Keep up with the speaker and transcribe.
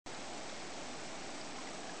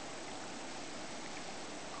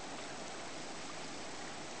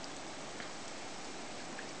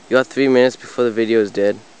You got 3 minutes before the video is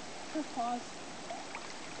dead. Just pause.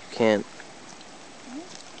 You can't.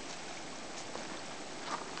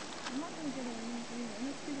 I'm not gonna get it in 3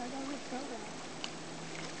 minutes because I got a trout rod.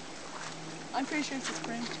 I'm pretty sure it's a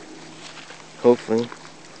spring. Hopefully.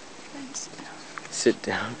 Then sit down. Sit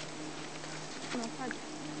down. No,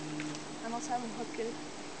 I must have him hooked good.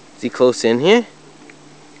 Is he close in here?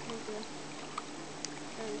 Very good.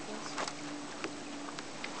 Very close.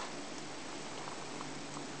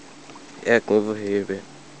 Yeah, move over here a bit.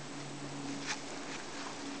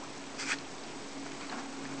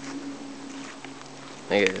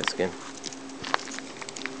 Okay, that's good.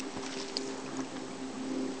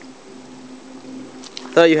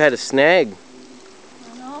 Thought you had a snag.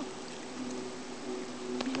 I know.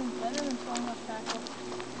 Even better than throwing off tackle.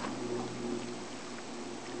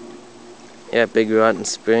 Yeah, big rod and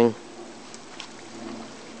spring.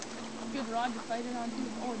 Good rod to fight it on too.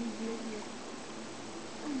 Oh, he's here, here.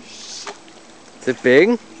 Oh shit. Is it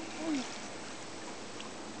big?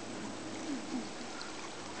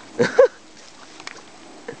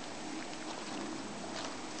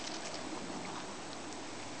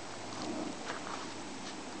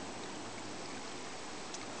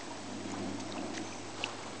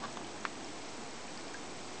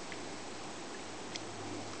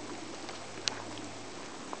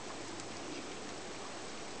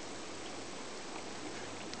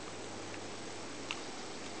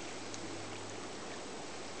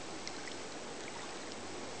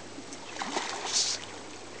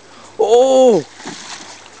 Oh!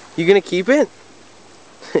 You gonna keep it?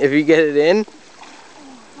 If you get it in?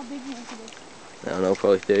 How big do you think it is? I don't know,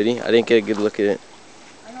 probably 30. I didn't get a good look at it.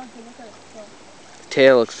 I don't look at it. So.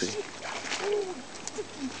 Tail looks pretty.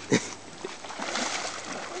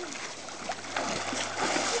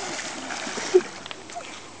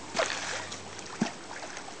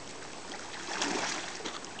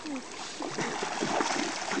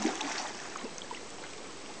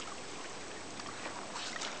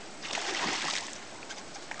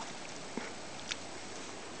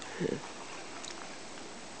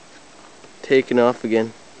 Taking off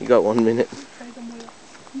again. You got 1 minute.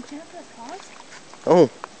 You can't press pause? Oh.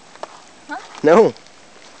 Huh? No.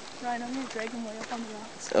 Right, I'm gonna drag him way up on the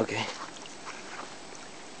rocks. Okay.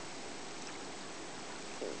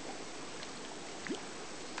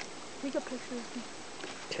 Take a picture of me.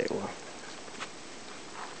 Okay, well.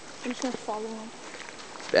 I'm just gonna follow him.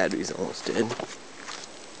 Battery's almost dead.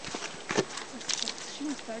 She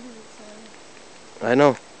started it, so. I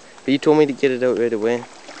know. But you told me to get it out right away.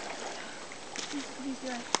 He's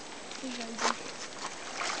good. He's very good.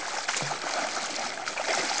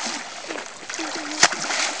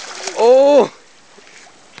 Oh!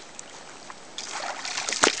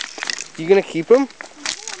 You gonna keep him?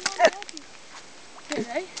 Okay,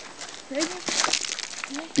 ready? Ready?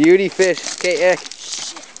 Beauty fish. Okay, Ek.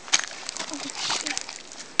 Shit. Oh,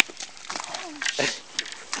 shit.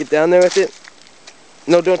 Get down there with it.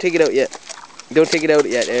 No, don't take it out yet. Don't take it out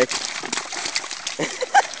yet, Eric.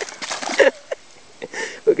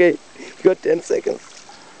 Okay, you got 10 seconds.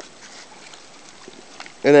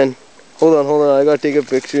 And then, hold on, I gotta take a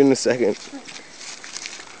picture in a second.